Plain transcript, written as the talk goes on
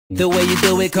The way you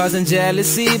do it causing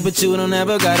jealousy, but you don't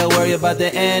ever gotta worry about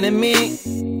the enemy.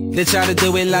 They try to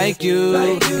do it like you,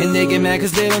 and they get mad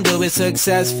cause they don't do it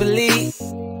successfully.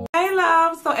 Hey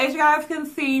love, so as you guys can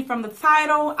see from the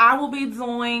title, I will be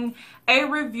doing a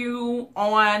review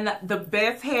on the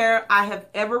best hair I have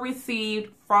ever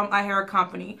received from a hair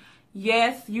company.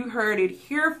 Yes, you heard it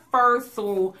here first,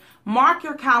 so mark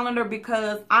your calendar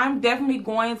because I'm definitely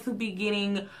going to be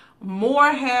getting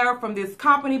more hair from this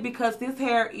company because this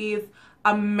hair is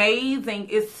amazing.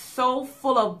 It's so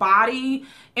full of body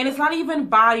and it's not even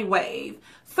body wave.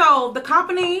 So the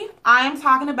company I am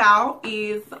talking about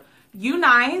is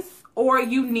Unice or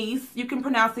Unice. You can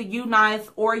pronounce it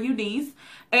Unice or Unice.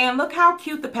 And look how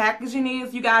cute the packaging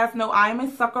is. You guys know I am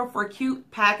a sucker for cute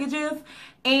packages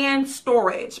and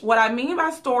storage. What I mean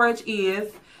by storage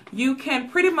is you can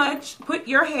pretty much put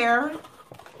your hair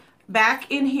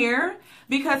back in here,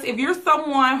 because if you're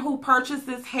someone who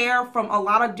purchases hair from a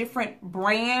lot of different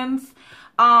brands,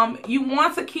 you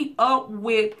want to keep up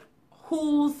with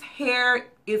whose hair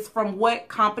is from what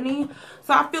company.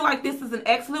 So I feel like this is an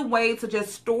excellent way to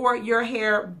just store your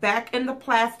hair back in the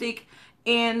plastic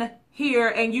in here,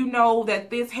 and you know that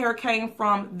this hair came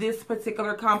from this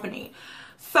particular company.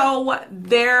 So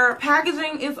their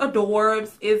packaging is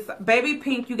adorbs. It's baby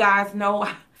pink. You guys know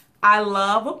I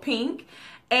love a pink.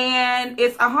 And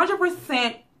it's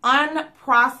 100%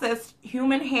 unprocessed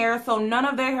human hair, so none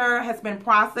of their hair has been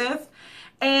processed.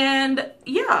 And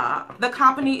yeah, the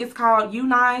company is called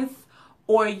Unice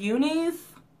or Unice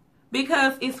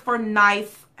because it's for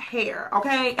nice hair,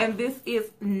 okay? And this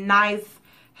is nice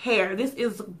hair. This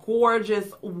is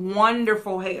gorgeous,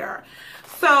 wonderful hair.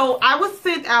 So I was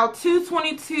sent out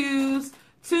 222s,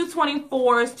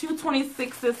 224s,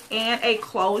 226s, and a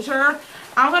closure.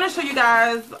 I'm going to show you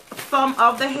guys some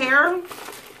of the hair.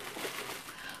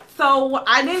 So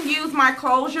I didn't use my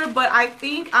closure, but I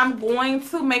think I'm going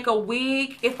to make a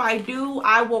wig. If I do,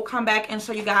 I will come back and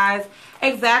show you guys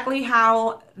exactly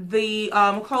how the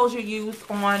closure used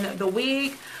on the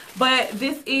wig. But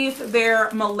this is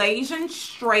their Malaysian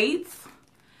straights.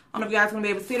 I don't know if you guys are going to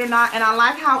be able to see it or not. And I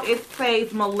like how it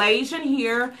says Malaysian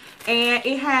here. And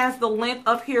it has the length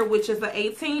up here, which is the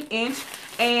 18-inch.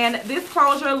 And this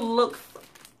closure looks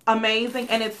amazing.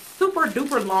 And it's super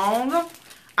duper long.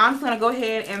 I'm just going to go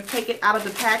ahead and take it out of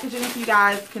the packaging so you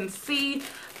guys can see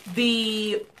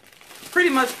the pretty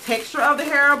much texture of the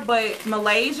hair. But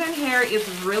Malaysian hair is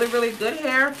really, really good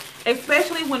hair,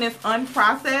 especially when it's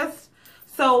unprocessed.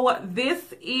 So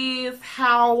this is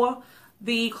how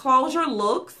the closure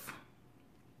looks.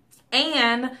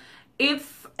 And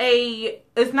it's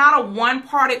not a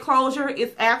one-parted closure.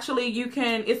 It's actually,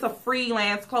 it's a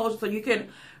freelance closure, so you can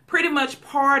pretty much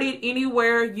part it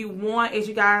anywhere you want, as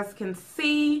you guys can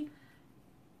see.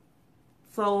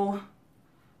 So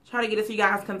try to get it so you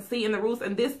guys can see in the roots.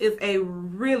 And this is a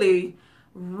really,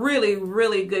 really,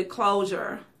 really good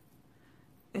closure.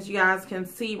 As you guys can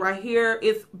see right here,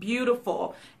 it's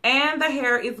beautiful. And the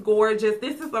hair is gorgeous.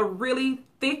 This is a really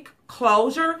thick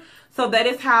closure. So that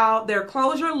is how their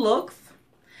closure looks.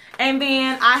 And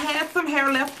then I had some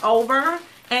hair left over.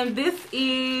 And this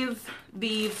is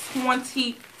the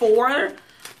 24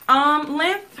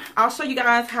 length. I'll show you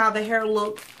guys how the hair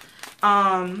looks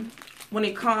when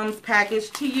it comes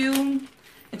packaged to you.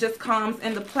 It just comes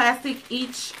in the plastic.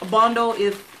 Each bundle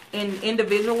is in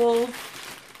individuals.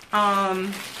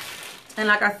 And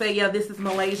like I said, yeah, this is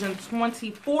Malaysian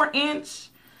 24-inch.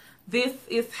 This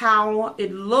is how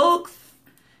it looks.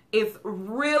 It's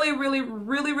really, really,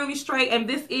 really, really straight. And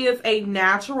this is a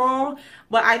natural.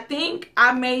 But I think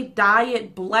I may dye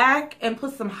it black and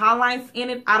put some highlights in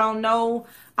it. I don't know.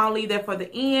 I'll leave that for the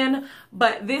end.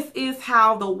 But this is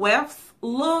how the wefts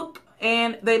look.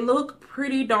 And they look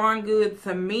pretty darn good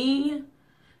to me.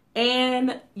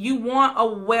 And you want a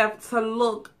weft to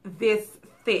look this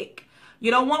thick. You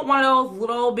don't want one of those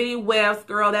little bitty wefts,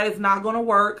 girl. That is not going to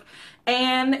work.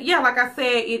 And yeah, like I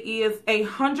said, it is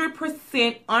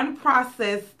 100%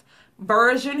 unprocessed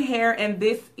virgin hair. And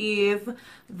this is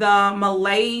the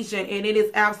Malaysian. And it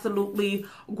is absolutely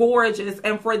gorgeous.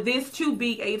 And for this to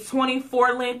be a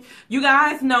 24 length, you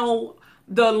guys know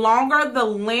the longer the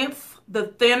length, the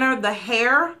thinner the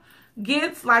hair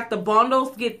gets. Like the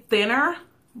bundles get thinner.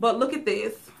 But look at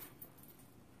this.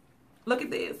 Look at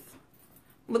this.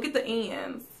 Look at the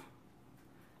ends.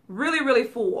 Really, really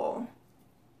full.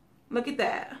 Look at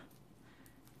that.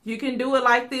 You can do it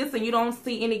like this and you don't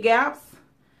see any gaps.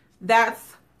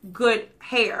 That's good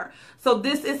hair. So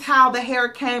this is how the hair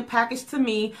came packaged to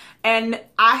me. And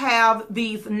I have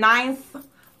these nice,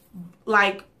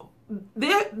 like, do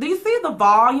you see the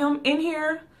volume in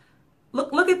here?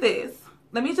 Look at this.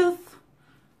 Let me just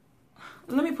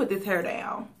let me put this hair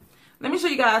down. Let me show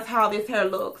you guys how this hair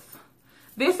looks.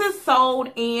 This is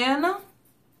sold in,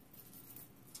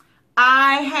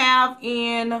 I have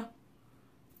in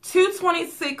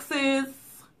 226s,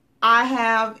 I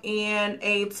have in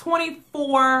a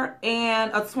 24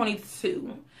 and a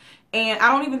 22. And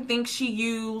I don't even think she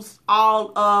used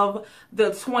all of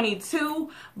the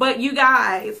 22. But you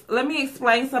guys, let me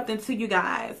explain something to you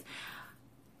guys.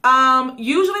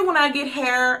 Usually when I get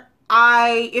hair,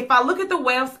 if I look at the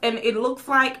wefts and it looks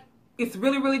like it's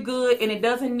really, really good and it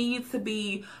doesn't need to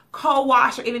be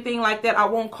co-wash or anything like that, I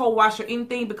won't co-wash or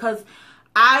anything, because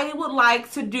I would like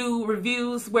to do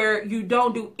reviews where you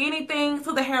don't do anything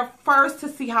to the hair first to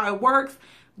see how it works.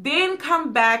 Then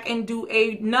come back and do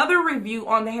another review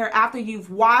on the hair after you've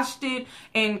washed it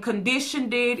and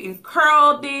conditioned it and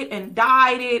curled it and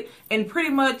dyed it and pretty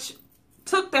much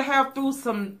took the hair through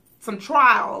some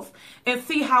trials and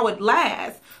see how it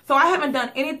lasts. So I haven't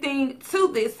done anything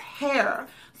to this hair.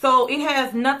 So it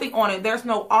has nothing on it. There's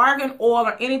no argan oil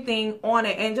or anything on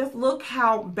it. And just look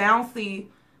how bouncy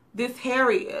this hair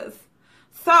is.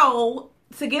 So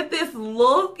to get this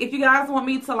look, if you guys want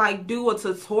me to like do a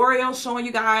tutorial showing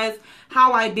you guys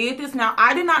how I did this. Now,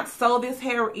 I did not sew this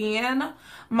hair in.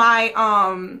 My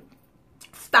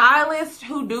stylist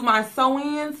who do my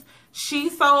sew-ins, she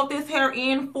sewed this hair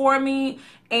in for me,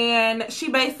 and she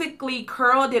basically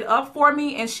curled it up for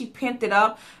me and she pinned it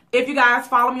up. If you guys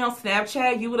follow me on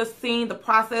Snapchat, you would have seen the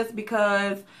process,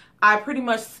 because I pretty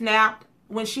much snapped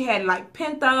when she had like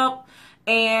pinned up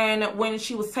and when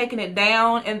she was taking it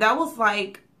down, and that was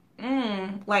like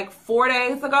 4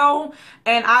 days ago.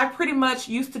 And I pretty much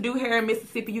used to do hair in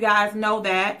Mississippi, you guys know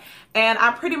that, and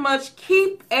I pretty much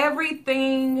keep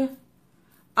everything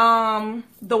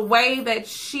the way that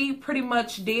she pretty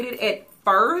much did it at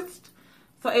first.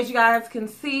 So as you guys can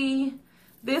see,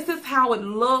 this is how it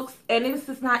looks, and this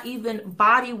is not even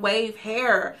body wave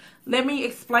hair. Let me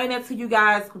explain it to you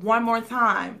guys one more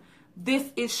time.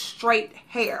 This is straight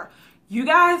hair. You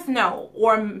guys know,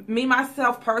 or me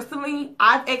myself personally,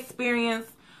 I've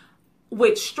experienced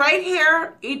with straight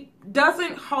hair, it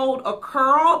doesn't hold a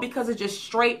curl because it's just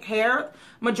straight hair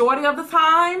majority of the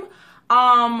time.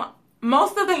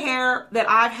 Most of the hair that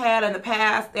I've had in the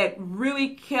past that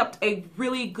really kept a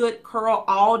really good curl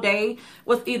all day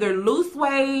was either loose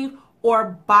wave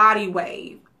or body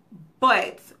wave.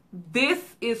 But this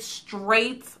is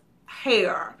straight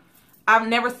hair. I've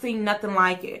never seen nothing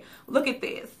like it. Look at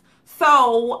this.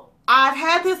 So I've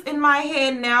had this in my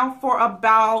head now for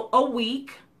about a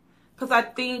week, because I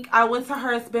think I went to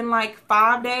her, it's been like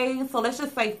 5 days. So let's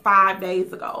just say 5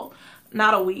 days ago.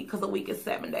 Not a week, because a week is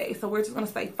 7 days. So we're just going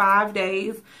to say 5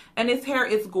 days. And this hair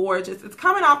is gorgeous. It's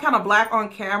coming out kind of black on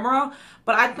camera,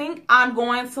 but I think I'm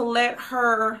going to let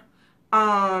her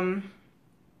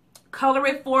color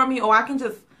it for me, or I can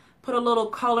just put a little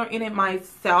color in it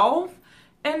myself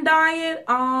and dye it.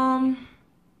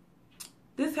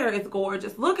 This hair is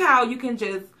gorgeous. Look how you can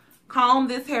just comb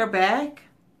this hair back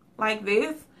like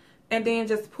this and then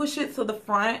just push it to the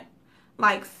front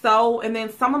like so. And then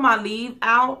some of my leave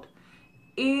out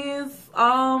is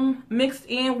mixed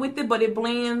in with it, but it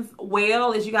blends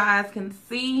well, as you guys can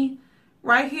see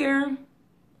right here.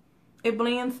 It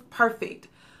blends perfect.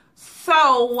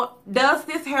 So does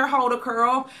this hair hold a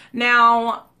curl?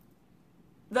 Now,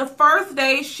 the first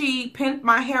day she pinned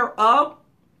my hair up,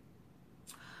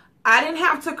 I didn't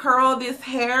have to curl this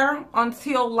hair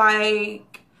until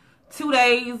like 2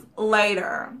 days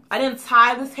later. I didn't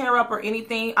tie this hair up or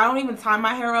anything. I don't even tie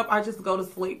my hair up. I just go to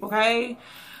sleep, okay?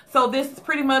 So this is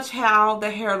pretty much how the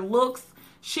hair looks.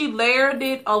 She layered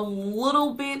it a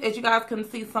little bit. As you guys can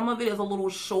see, some of it is a little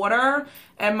shorter,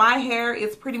 and my hair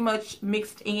is pretty much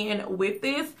mixed in with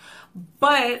this.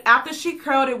 But after she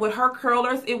curled it with her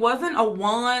curlers, it wasn't a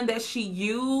wand that she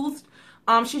used.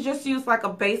 She just used like a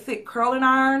basic curling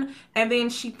iron, and then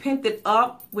she pinned it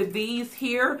up with these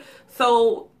here.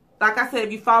 So like I said,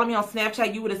 if you follow me on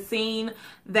Snapchat, you would have seen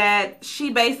that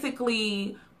she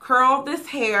basically curled this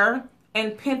hair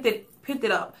and pinned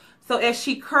it up. So as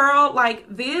she curled like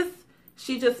this,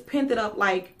 she just pinned it up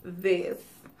like this.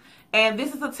 And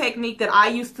this is a technique that I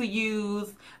used to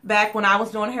use back when I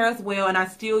was doing hair as well, and I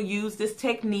still use this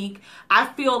technique. I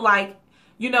feel like,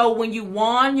 you know, when you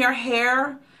wand your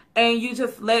hair and you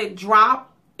just let it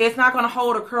drop, it's not going to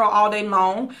hold a curl all day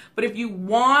long. But if you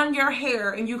wand your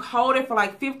hair and you hold it for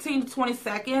like 15 to 20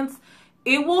 seconds,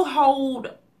 it will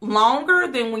hold longer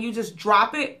than when you just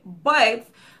drop it. But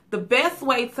the best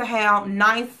way to have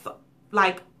nice,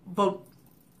 like,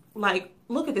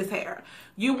 look at this hair.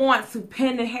 You want to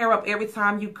pin the hair up every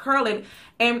time you curl it.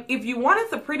 And if you wanted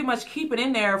to pretty much keep it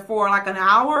in there for like an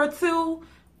hour or two,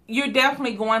 you're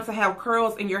definitely going to have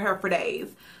curls in your hair for days.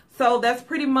 So that's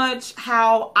pretty much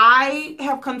how I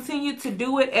have continued to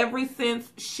do it ever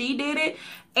since she did it.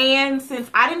 And since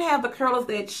I didn't have the curlers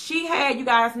that she had, you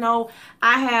guys know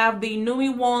I have the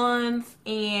Numi ones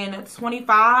in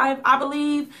 25, I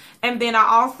believe. And then I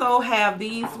also have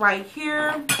these right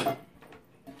here.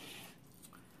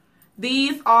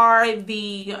 These are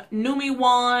the Numi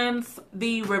ones,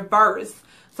 the reverse.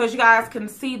 So as you guys can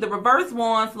see, the reverse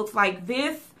ones looks like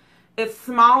this. It's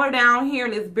smaller down here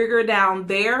and it's bigger down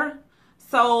there.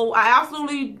 So I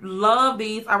absolutely love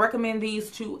these. I recommend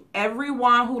these to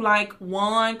everyone who like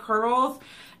wand curls.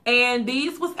 And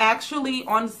these was actually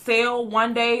on sale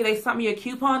one day. They sent me a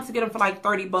coupon to get them for like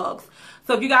 30 bucks.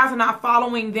 So if you guys are not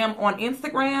following them on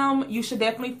Instagram, you should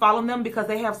definitely follow them because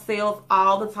they have sales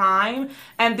all the time.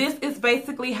 And this is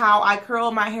basically how I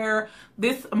curled my hair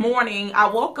this morning. I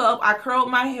woke up, I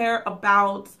curled my hair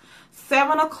about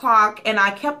 7 o'clock and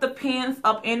I kept the pins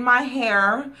up in my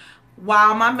hair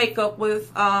while my makeup was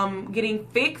getting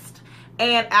fixed.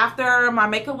 And after my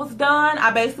makeup was done, I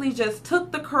basically just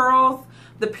took the curls,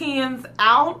 the pins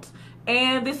out,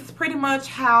 and this is pretty much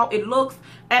how it looks.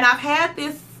 And I've had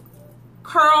this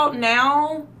curl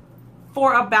now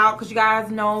for about, because you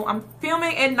guys know I'm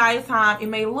filming at nighttime. It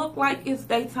may look like it's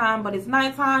daytime, but it's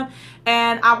nighttime.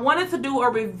 And I wanted to do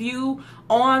a review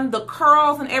on the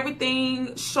curls and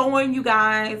everything, showing you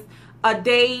guys a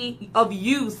day of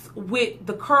use with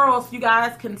the curls. You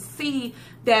guys can see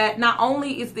that not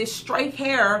only is this straight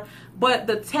hair, but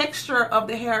the texture of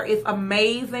the hair is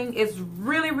amazing. It's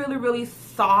really, really, really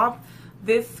soft.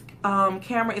 This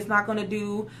camera is not going to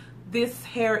do this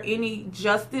hair any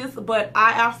justice, but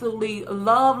I absolutely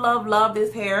love, love, love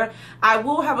this hair. I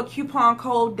will have a coupon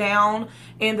code down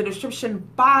in the description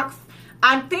box.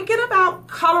 I'm thinking about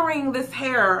coloring this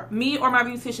hair, me or my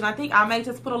beautician. I think I may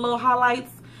just put a little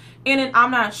highlights in it. I'm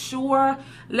not sure.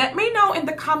 Let me know in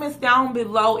the comments down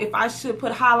below if I should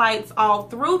put highlights all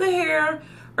through the hair,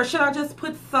 or should I just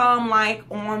put some like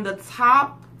on the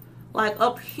top, like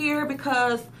up here,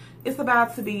 because it's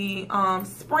about to be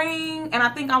spring and I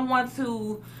think I want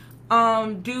to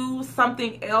do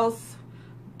something else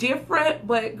different.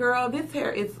 But girl, this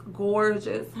hair is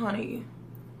gorgeous, honey.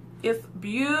 It's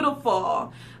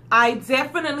beautiful. I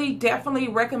definitely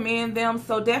recommend them.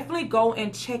 So definitely go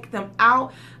and check them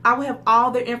out. I will have all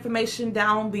their information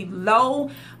down below.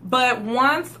 But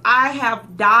once I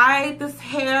have dyed this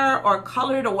hair or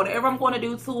colored or whatever I'm going to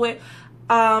do to it,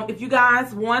 if you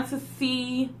guys want to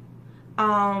see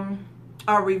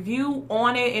a review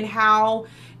on it and how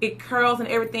it curls and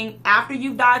everything after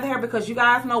you've dyed the hair, because you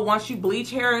guys know once you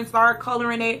bleach hair and start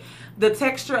coloring it, the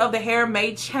texture of the hair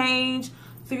may change.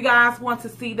 So if you guys want to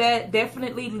see that,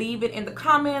 definitely leave it in the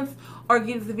comments or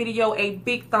give the video a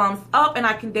big thumbs up and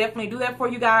I can definitely do that for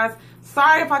you guys.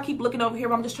 Sorry if I keep looking over here,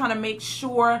 but I'm just trying to make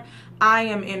sure I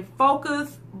am in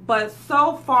focus. But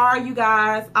so far, you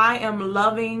guys, I am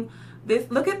loving this.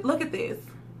 Look at this.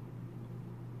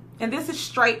 And this is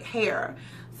straight hair.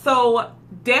 So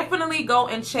definitely go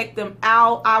and check them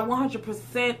out. I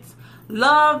 100%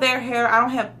 love their hair. I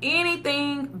don't have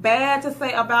anything bad to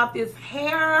say about this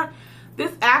hair.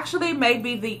 This actually may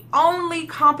be the only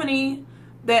company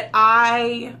that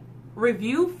I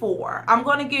review for. I'm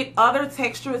going to get other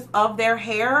textures of their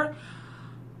hair.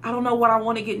 I don't know what I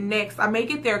want to get next. I may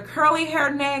get their curly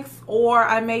hair next, or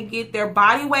I may get their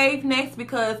body wave next,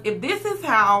 because if this is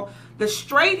how the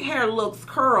straight hair looks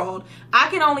curled, I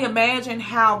can only imagine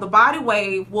how the body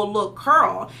wave will look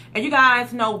curled. And you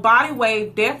guys know body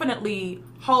wave definitely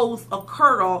holds a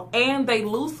curl and they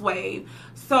loose wave.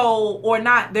 So, or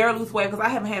not their loose wave, because I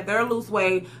haven't had their loose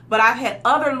wave, but I've had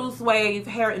other loose wave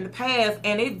hair in the past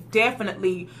and it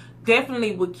definitely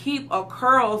would keep a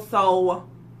curl. So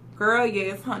girl,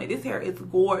 yes honey, this hair is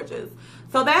gorgeous.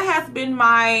 So that has been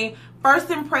my first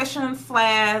impression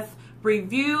 /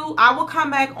 review. I will come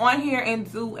back on here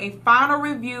and do a final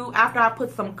review after I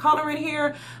put some color in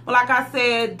here. But like I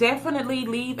said, definitely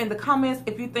leave in the comments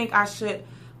if you think I should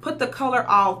put the color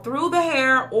all through the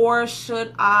hair, or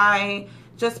should I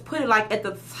just put it like at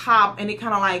the top and it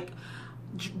kind of like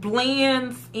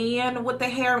blends in with the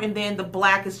hair, and then the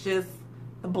black is just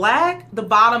the black, the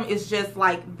bottom is just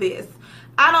like this.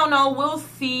 I don't know, we'll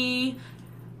see.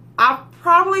 I'll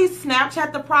probably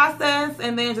Snapchat the process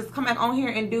and then just come back on here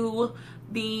and do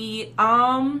the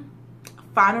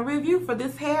final review for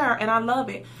this hair, and I love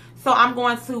it. So I'm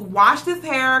going to wash this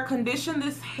hair, condition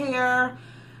this hair,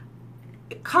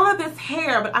 color this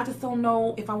hair, but I just don't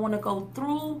know if I want to go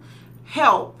through.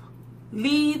 Help,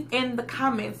 leave in the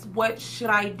comments, what should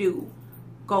I do?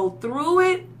 Go through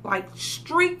it like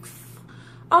streaks,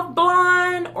 of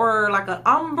blonde or like an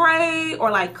ombre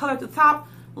or like color at the top,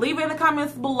 leave it in the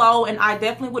comments below, and I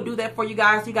definitely would do that for you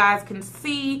guys. You guys can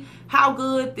see how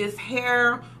good this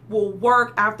hair will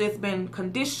work after it's been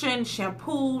conditioned,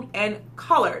 shampooed, and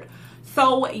colored.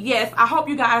 So yes, I hope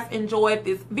you guys enjoyed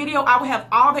this video. I will have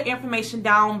all the information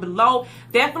down below.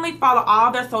 Definitely follow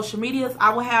all their social medias.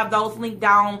 I will have those linked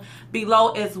down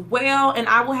below as well, and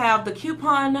I will have the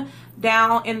coupon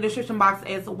down in the description box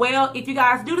as well. If you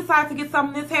guys do decide to get some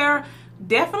of this hair,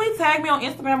 definitely tag me on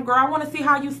Instagram, girl. I want to see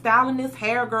how you styling this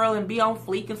hair, girl, and be on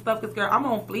fleek and stuff, because girl, I'm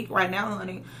on fleek right now,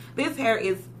 honey. This hair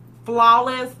is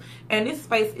flawless, and this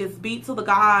face is beat to the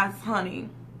gods, honey.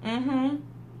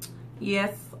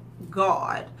 Yes,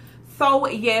 God. So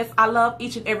yes, I love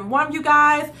each and every one of you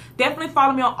guys. Definitely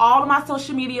follow me on all of my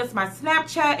social medias. My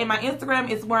Snapchat and my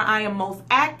Instagram is where I am most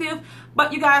active,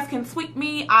 but you guys can tweet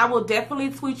me. I will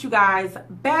definitely tweet you guys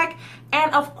back.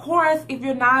 And of course, if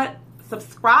you're not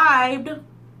subscribed,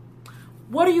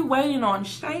 what are you waiting on?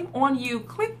 Shame on you.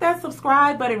 Click that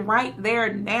subscribe button right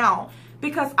there now,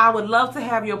 because I would love to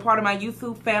have you a part of my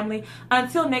YouTube family.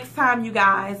 Until next time, you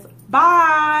guys,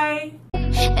 bye.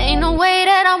 Ain't no way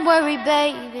that I'm worried,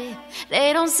 baby.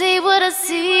 They don't see what I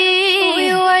see.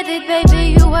 You worth it,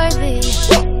 baby, you worth it.